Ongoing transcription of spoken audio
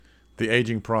The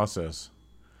aging process.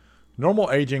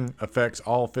 Normal aging affects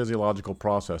all physiological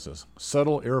processes.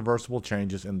 Subtle, irreversible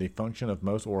changes in the function of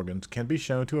most organs can be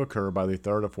shown to occur by the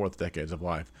third or fourth decades of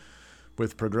life,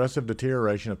 with progressive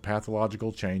deterioration of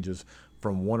pathological changes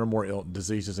from one or more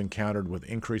diseases encountered with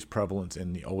increased prevalence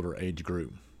in the older age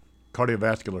group.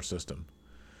 Cardiovascular system.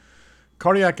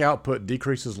 Cardiac output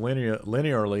decreases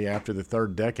linearly after the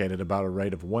third decade at about a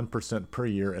rate of 1% per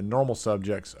year in normal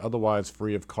subjects otherwise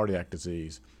free of cardiac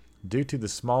disease. Due to the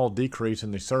small decrease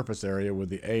in the surface area with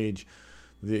the age,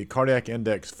 the cardiac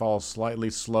index falls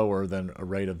slightly slower than a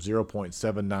rate of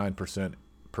 0.79%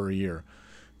 per year.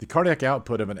 The cardiac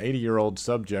output of an 80-year-old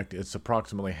subject is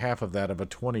approximately half of that of a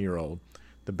 20-year-old.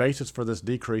 The basis for this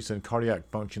decrease in cardiac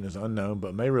function is unknown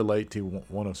but may relate to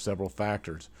one of several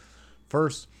factors.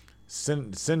 First,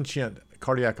 sentient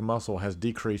cardiac muscle has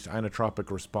decreased inotropic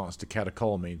response to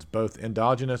catecholamines, both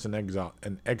endogenous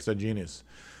and exogenous,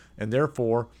 and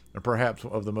therefore, or perhaps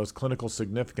of the most clinical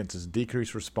significance, is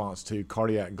decreased response to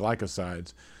cardiac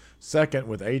glycosides. Second,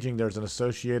 with aging, there's an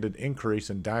associated increase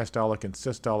in diastolic and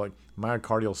systolic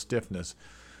myocardial stiffness,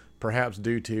 perhaps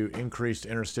due to increased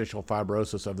interstitial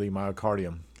fibrosis of the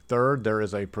myocardium. Third, there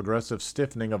is a progressive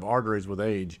stiffening of arteries with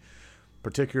age,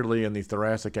 particularly in the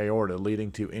thoracic aorta,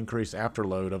 leading to increased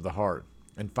afterload of the heart.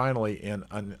 And finally, in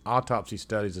autopsy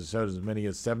studies, it showed as many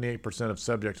as 78% of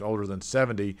subjects older than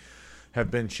 70 have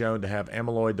been shown to have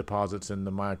amyloid deposits in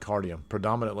the myocardium,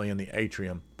 predominantly in the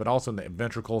atrium, but also in the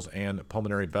ventricles and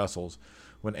pulmonary vessels.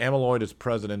 When amyloid is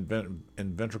present in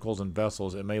ventricles and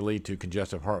vessels, it may lead to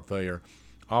congestive heart failure,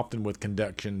 often with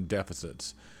conduction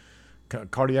deficits.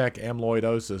 Cardiac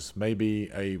amyloidosis may be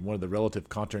one of the relative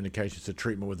contraindications to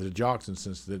treatment with digoxin,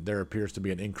 since there appears to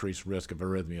be an increased risk of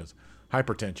arrhythmias.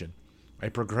 Hypertension. A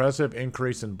progressive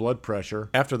increase in blood pressure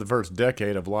after the first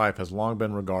decade of life has long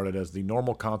been regarded as the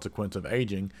normal consequence of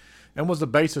aging and was the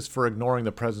basis for ignoring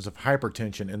the presence of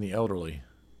hypertension in the elderly.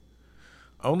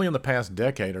 Only in the past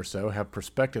decade or so have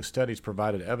prospective studies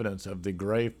provided evidence of the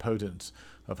grave portents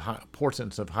of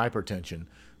hypertension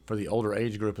for the older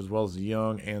age group as well as the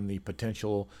young, and the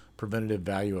potential preventative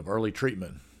value of early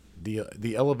treatment.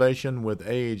 The elevation with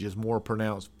age is more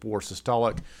pronounced for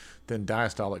systolic than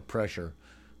diastolic pressure.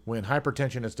 When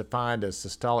hypertension is defined as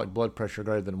systolic blood pressure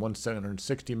greater than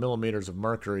 160 millimeters of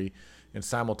mercury and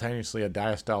simultaneously a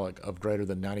diastolic of greater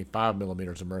than 95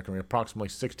 millimeters of mercury, approximately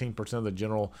 16% of the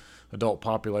general adult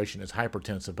population is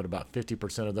hypertensive, but about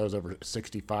 50% of those over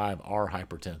 65 are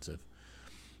hypertensive.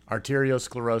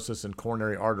 Arteriosclerosis and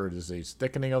coronary artery disease,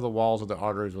 thickening of the walls of the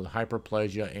arteries with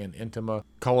hyperplasia and intima,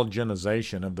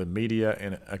 collagenization of the media,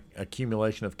 and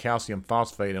accumulation of calcium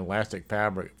phosphate and elastic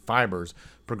fibers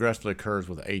progressively occurs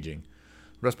with aging.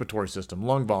 Respiratory system,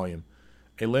 lung volume.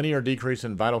 A linear decrease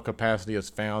in vital capacity is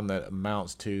found that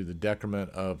amounts to the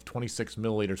decrement of 26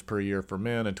 milliliters per year for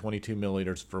men and 22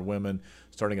 milliliters for women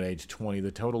starting at age 20.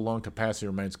 The total lung capacity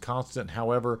remains constant.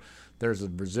 However, there's a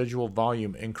residual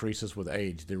volume increases with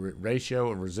age. The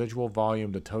ratio of residual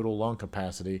volume to total lung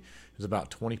capacity is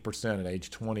about 20% at age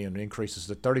 20 and increases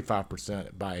to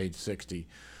 35% by age 60,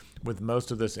 with most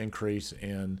of this increase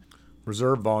in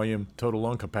reserve volume, total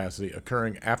lung capacity,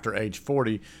 occurring after age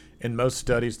 40. In most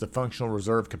studies, the functional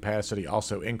reserve capacity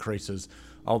also increases,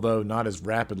 although not as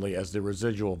rapidly as the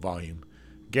residual volume.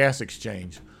 Gas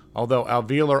exchange. Although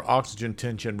alveolar oxygen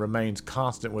tension remains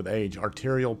constant with age,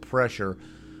 arterial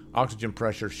oxygen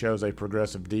pressure shows a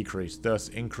progressive decrease, thus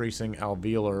increasing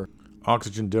alveolar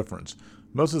oxygen difference.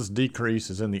 Most of this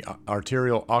decrease is in the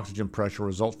arterial oxygen pressure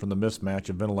results from the mismatch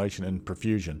of ventilation and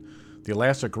perfusion. The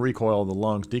elastic recoil of the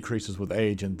lungs decreases with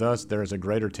age, and thus there is a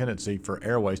greater tendency for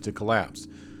airways to collapse.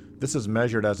 This is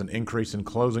measured as an increase in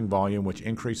closing volume, which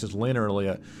increases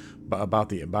linearly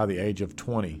by the age of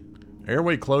 20.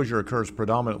 Airway closure occurs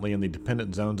predominantly in the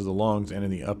dependent zones of the lungs and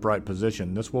in the upright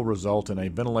position. This will result in a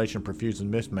ventilation-perfusion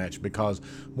mismatch because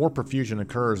more perfusion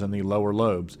occurs in the lower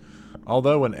lobes.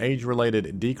 Although an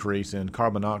age-related decrease in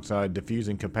carbon dioxide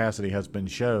diffusing capacity has been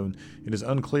shown, it is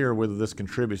unclear whether this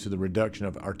contributes to the reduction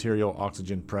of arterial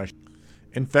oxygen pressure.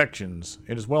 Infections.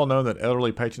 It is well known that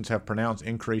elderly patients have pronounced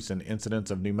increase in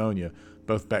incidence of pneumonia,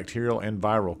 both bacterial and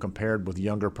viral, compared with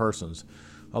younger persons.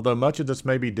 Although much of this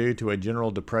may be due to a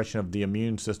general depression of the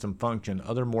immune system function,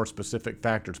 other more specific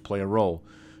factors play a role.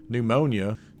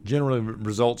 Pneumonia generally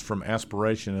results from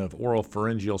aspiration of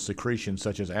oropharyngeal secretions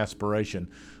such as aspiration,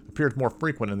 appears more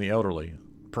frequent in the elderly.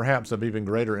 Perhaps of even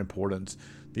greater importance,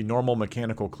 the normal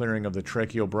mechanical clearing of the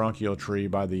tracheobronchial tree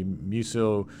by the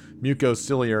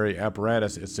mucociliary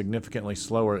apparatus is significantly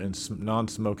slower in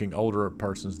non-smoking older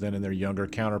persons than in their younger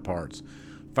counterparts.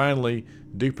 Finally,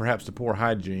 due perhaps to poor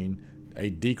hygiene, a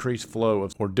decreased flow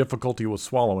or difficulty with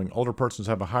swallowing. Older persons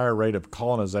have a higher rate of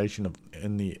colonization of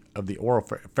the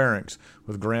oropharynx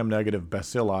with gram-negative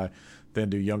bacilli than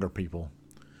do younger people.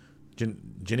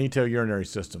 Genitourinary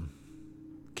system.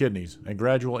 Kidneys. A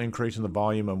gradual increase in the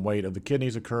volume and weight of the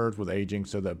kidneys occurs with aging,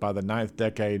 so that by the 9th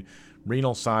decade,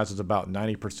 renal size is about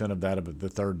 90% of that of the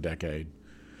 3rd decade.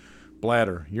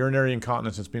 Bladder. Urinary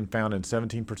incontinence has been found in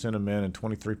 17% of men and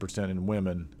 23% in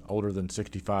women older than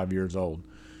 65 years old.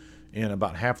 In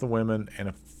about half the women and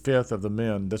a fifth of the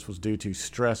men, this was due to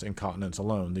stress incontinence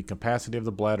alone. The capacity of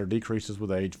the bladder decreases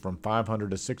with age from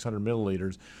 500 to 600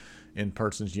 milliliters in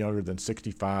persons younger than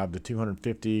 65 to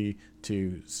 250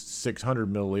 to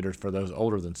 600 milliliters for those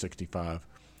older than 65.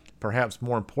 Perhaps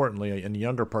more importantly, in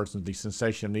younger persons, the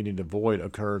sensation of needing to void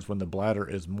occurs when the bladder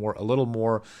is a little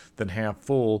more than half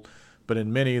full, but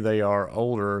in many they are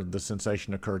older, the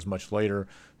sensation occurs much later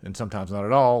and sometimes not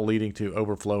at all, leading to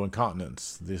overflow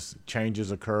incontinence. These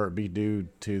changes be due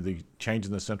to the change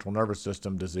in the central nervous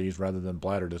system disease rather than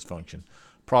bladder dysfunction.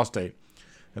 Prostate.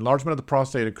 Enlargement of the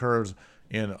prostate occurs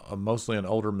mostly in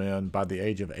older men. By the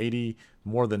age of 80,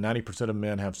 more than 90% of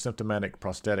men have symptomatic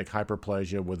prostatic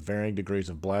hyperplasia with varying degrees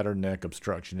of bladder, neck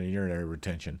obstruction, and urinary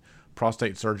retention.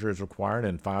 Prostate surgery is required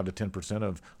in 5 to 10%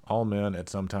 of all men at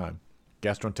some time.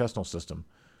 Gastrointestinal system.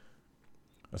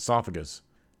 Esophagus.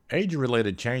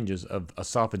 Age-related changes of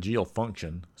esophageal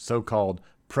function, so-called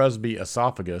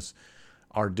presbyesophagus,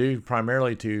 are due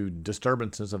primarily to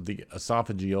disturbances of the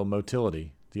esophageal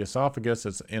motility. The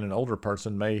esophagus in an older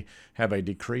person may have a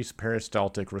decreased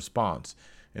peristaltic response,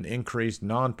 an increased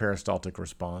non-peristaltic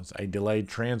response, a delayed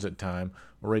transit time,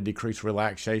 or a decreased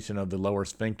relaxation of the lower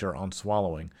sphincter on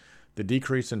swallowing. The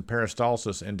decrease in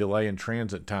peristalsis and delay in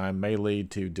transit time may lead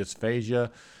to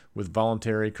dysphagia with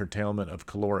voluntary curtailment of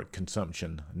caloric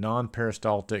consumption.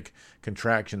 Non-peristaltic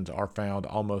contractions are found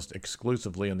almost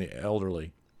exclusively in the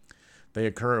elderly. They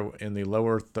occur in the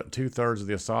lower two-thirds of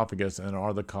the esophagus and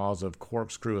are the cause of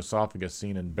corkscrew esophagus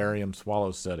seen in barium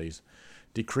swallow studies.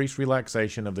 Decreased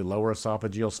relaxation of the lower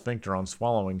esophageal sphincter on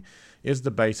swallowing is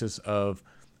the basis of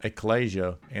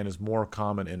achalasia and is more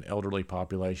common in elderly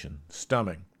population.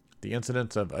 Stomach. The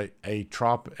incidence of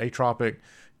atropic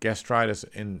gastritis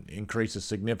increases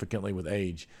significantly with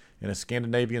age. In a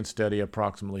Scandinavian study,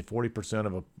 approximately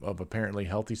 40% of apparently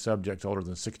healthy subjects older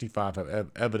than 65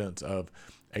 have evidence of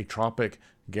atropic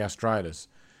gastritis.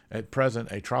 At present,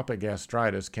 atropic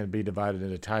gastritis can be divided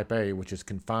into type A, which is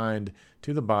confined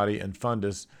to the body, and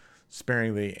fundus,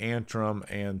 sparing the antrum,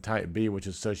 and type B, which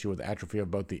is associated with atrophy of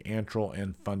both the antral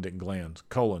and fundic glands.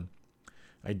 Colon.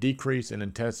 A decrease in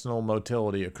intestinal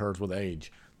motility occurs with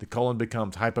age. The colon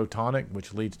becomes hypotonic,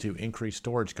 which leads to increased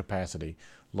storage capacity,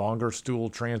 longer stool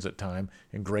transit time,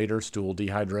 and greater stool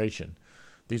dehydration.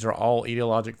 These are all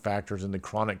etiologic factors in the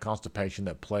chronic constipation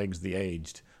that plagues the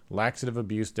aged. Laxative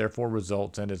abuse therefore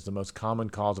results and is the most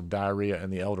common cause of diarrhea in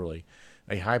the elderly.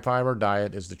 A high-fiber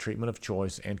diet is the treatment of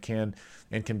choice and can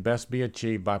best be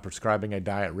achieved by prescribing a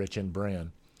diet rich in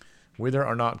bran. Whether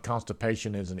or not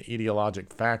constipation is an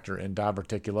etiologic factor in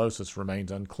diverticulosis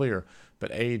remains unclear,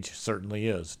 but age certainly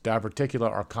is. Diverticula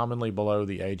are commonly below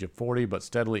the age of 40, but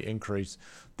steadily increase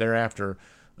thereafter.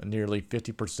 Nearly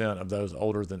 50% of those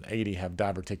older than 80 have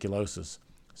diverticulosis.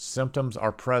 Symptoms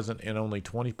are present in only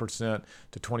 20%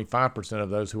 to 25% of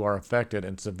those who are affected,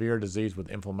 and severe disease with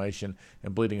inflammation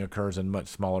and bleeding occurs in much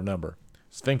smaller number.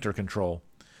 Sphincter control.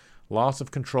 Loss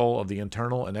of control of the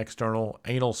internal and external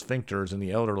anal sphincters in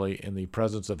the elderly in the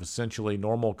presence of essentially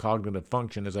normal cognitive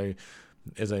function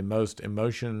is a most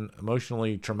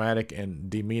emotionally traumatic and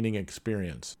demeaning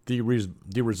experience. The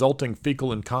resulting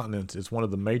fecal incontinence is one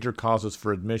of the major causes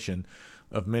for admission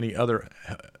of many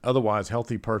otherwise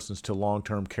healthy persons to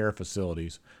long-term care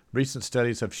facilities. Recent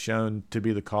studies have shown to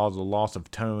be the cause of the loss of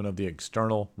tone of the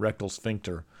external rectal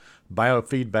sphincter.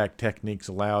 Biofeedback techniques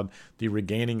allowed the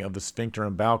regaining of the sphincter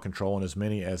and bowel control in as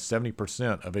many as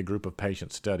 70% of a group of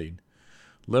patients studied.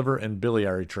 Liver and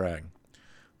biliary tract.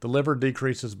 The liver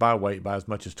decreases by weight by as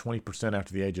much as 20%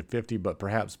 after the age of 50, but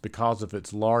perhaps because of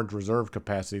its large reserve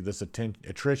capacity, this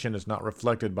attrition is not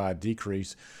reflected by a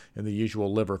decrease in the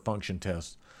usual liver function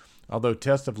tests. Although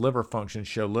tests of liver function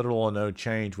show little or no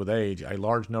change with age, a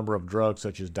large number of drugs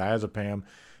such as diazepam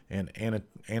and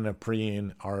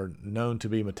amitriptyline are known to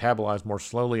be metabolized more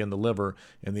slowly in the liver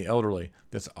in the elderly.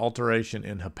 This alteration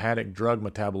in hepatic drug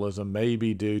metabolism may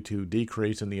be due to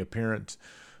decrease in the apparent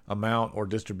amount or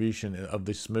distribution of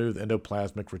the smooth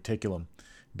endoplasmic reticulum.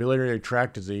 Biliary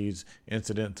tract disease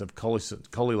incidence of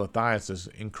cholelithiasis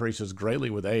increases greatly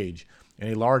with age.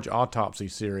 In a large autopsy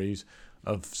series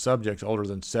of subjects older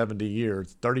than 70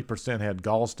 years, 30% had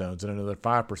gallstones and another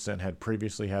 5% had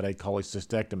previously had a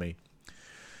cholecystectomy.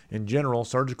 In general,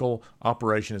 surgical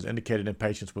operation is indicated in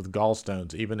patients with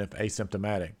gallstones, even if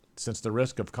asymptomatic, since the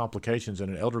risk of complications in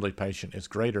an elderly patient is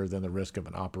greater than the risk of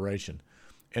an operation.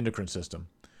 Endocrine system.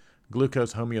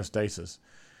 Glucose homeostasis.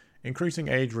 Increasing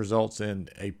age results in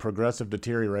a progressive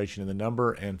deterioration in the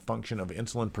number and function of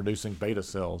insulin-producing beta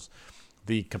cells.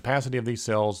 The capacity of these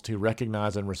cells to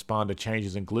recognize and respond to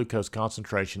changes in glucose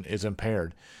concentration is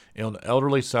impaired. In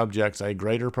elderly subjects, a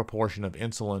greater proportion of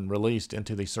insulin released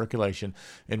into the circulation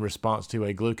in response to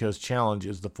a glucose challenge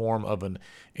is the form of an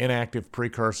inactive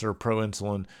precursor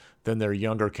proinsulin than their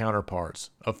younger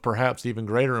counterparts. Of perhaps even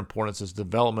greater importance is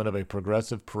development of a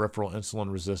progressive peripheral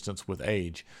insulin resistance with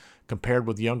age. Compared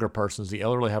with younger persons, the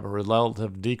elderly have a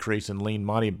relative decrease in lean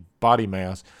body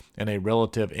mass and a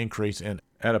relative increase in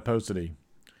adiposity.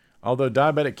 Although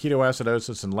diabetic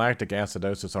ketoacidosis and lactic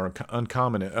acidosis are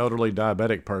uncommon in elderly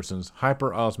diabetic persons,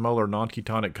 hyperosmolar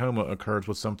non-ketonic coma occurs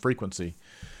with some frequency.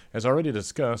 As already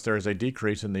discussed, there is a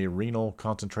decrease in the renal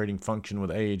concentrating function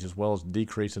with age, as well as a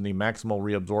decrease in the maximal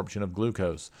reabsorption of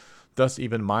glucose. Thus,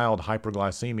 even mild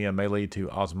hyperglycemia may lead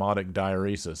to osmotic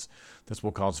diuresis. This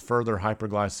will cause further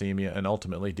hyperglycemia and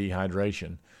ultimately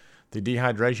dehydration. The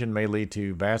dehydration may lead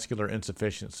to vascular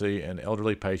insufficiency in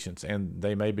elderly patients, and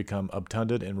they may become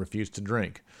obtunded and refuse to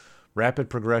drink. Rapid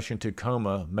progression to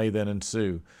coma may then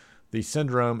ensue. The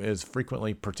syndrome is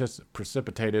frequently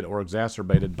precipitated or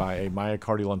exacerbated by a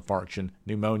myocardial infarction,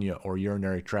 pneumonia, or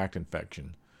urinary tract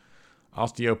infection.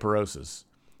 Osteoporosis.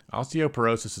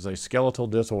 Osteoporosis is a skeletal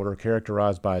disorder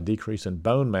characterized by a decrease in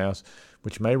bone mass,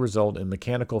 which may result in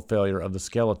mechanical failure of the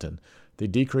skeleton. The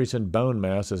decrease in bone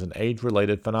mass is an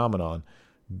age-related phenomenon.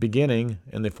 Beginning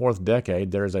in the fourth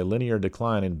decade, there is a linear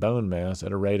decline in bone mass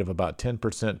at a rate of about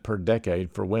 10% per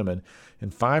decade for women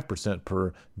and 5%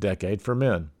 per decade for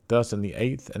men. Thus, in the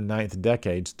 8th and 9th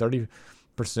decades, 30%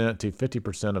 to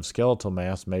 50% of skeletal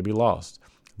mass may be lost.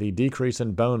 The decrease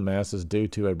in bone mass is due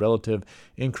to a relative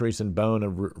increase in bone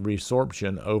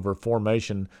resorption over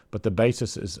formation, but the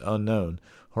basis is unknown.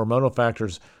 Hormonal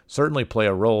factors certainly play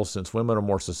a role since women are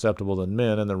more susceptible than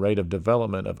men, and the rate of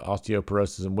development of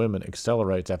osteoporosis in women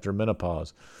accelerates after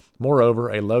menopause. Moreover,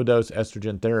 a low-dose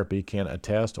estrogen therapy can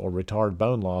attest or retard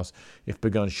bone loss if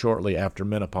begun shortly after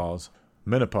menopause.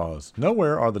 Menopause.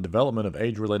 Nowhere are the development of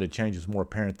age-related changes more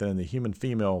apparent than in the human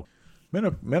female.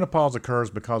 Menopause occurs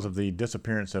because of the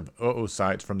disappearance of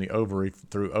oocytes from the ovary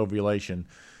through ovulation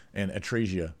and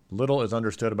atresia. Little is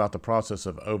understood about the process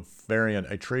of ovarian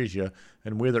atresia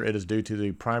and whether it is due to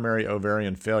the primary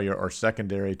ovarian failure or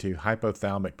secondary to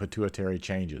hypothalamic pituitary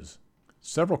changes.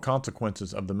 Several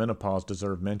consequences of the menopause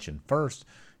deserve mention. First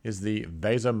is the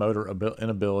vasomotor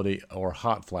inability or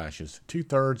hot flashes.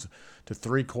 2/3 to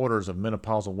 3/4 of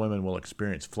menopausal women will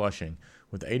experience flushing,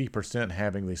 with 80%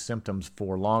 having the symptoms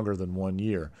for longer than 1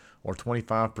 year, or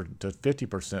 25 to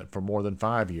 50% for more than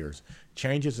 5 years.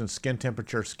 Changes in skin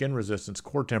temperature, skin resistance,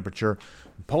 core temperature,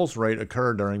 and pulse rate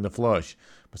occur during the flush.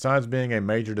 Besides being a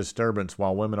major disturbance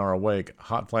while women are awake,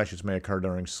 hot flashes may occur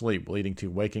during sleep, leading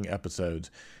to waking episodes.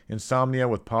 Insomnia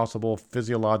with possible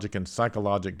physiologic and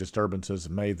psychologic disturbances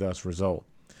may thus result.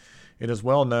 It is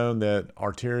well known that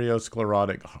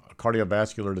arteriosclerotic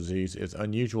cardiovascular disease is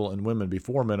unusual in women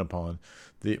before menopause.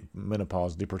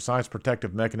 The precise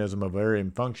protective mechanism of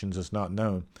ovarian functions is not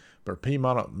known, but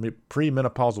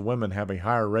premenopausal women have a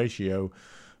higher ratio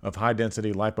of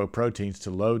high-density lipoproteins to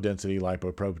low-density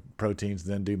lipoproteins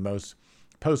than do most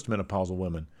postmenopausal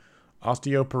women.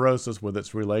 Osteoporosis with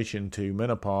its relation to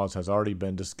menopause has already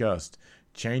been discussed.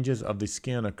 Changes of the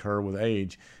skin occur with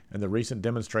age, and the recent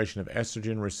demonstration of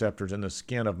estrogen receptors in the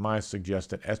skin of mice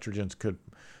suggests that estrogens could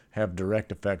have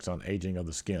direct effects on aging of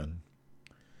the skin.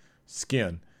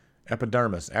 Skin.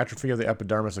 Epidermis. Atrophy of the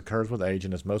epidermis occurs with age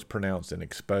and is most pronounced in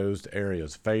exposed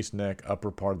areas, face, neck, upper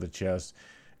part of the chest,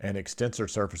 and extensor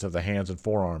surface of the hands and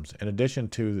forearms. In addition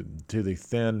to the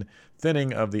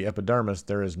thinning of the epidermis,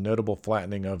 there is notable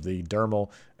flattening of the dermal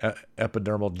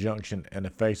epidermal junction and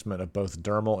effacement of both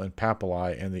dermal and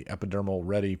papillae and the epidermal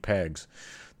rete pegs.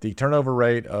 The turnover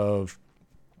rate of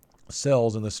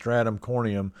cells in the stratum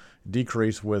corneum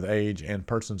decrease with age and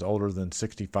persons older than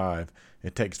 65.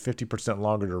 It takes 50%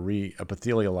 longer to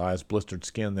re-epithelialize blistered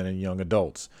skin than in young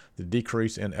adults. The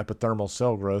decrease in epithermal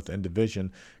cell growth and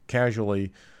division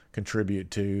casually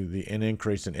contribute to an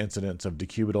increase in incidence of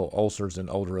decubital ulcers in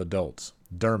older adults.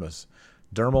 Dermis.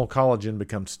 Dermal collagen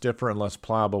becomes stiffer and less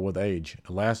pliable with age.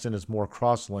 Elastin is more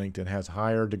cross-linked and has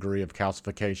higher degree of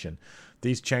calcification.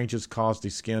 These changes cause the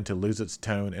skin to lose its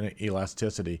tone and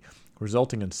elasticity,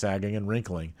 resulting in sagging and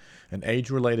wrinkling. An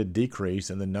age-related decrease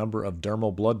in the number of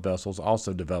dermal blood vessels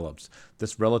also develops.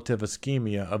 This relative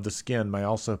ischemia of the skin may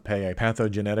also play a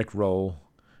pathogenetic role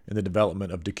in the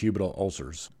development of decubital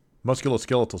ulcers.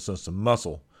 Musculoskeletal system,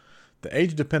 muscle. The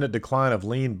age-dependent decline of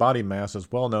lean body mass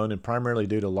is well known and primarily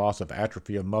due to loss of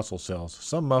atrophy of muscle cells.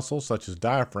 Some muscles, such as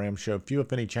diaphragm, show few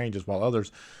if any changes, while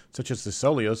others, such as the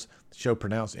soleus, show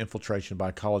pronounced infiltration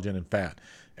by collagen and fat.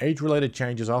 Age-related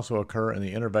changes also occur in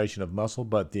the innervation of muscle,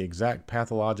 but the exact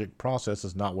pathologic process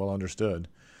is not well understood.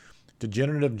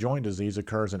 Degenerative joint disease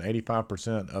occurs in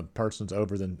 85% of persons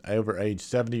over age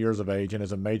 70 years of age and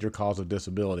is a major cause of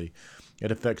disability.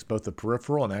 It affects both the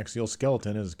peripheral and axial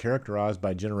skeleton and is characterized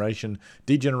by degeneration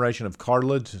of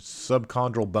cartilage,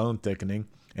 subchondral bone thickening,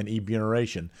 and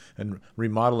ebunation, and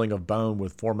remodeling of bone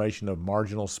with formation of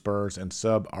marginal spurs and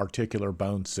subarticular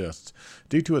bone cysts.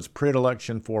 Due to its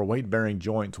predilection for weight-bearing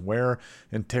joints, wear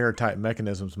and tear type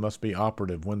mechanisms must be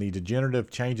operative. When the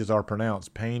degenerative changes are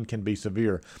pronounced, pain can be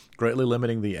severe, greatly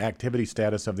limiting the activity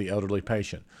status of the elderly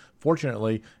patient.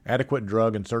 Fortunately, adequate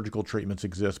drug and surgical treatments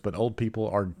exist, but old people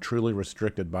are truly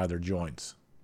restricted by their joints.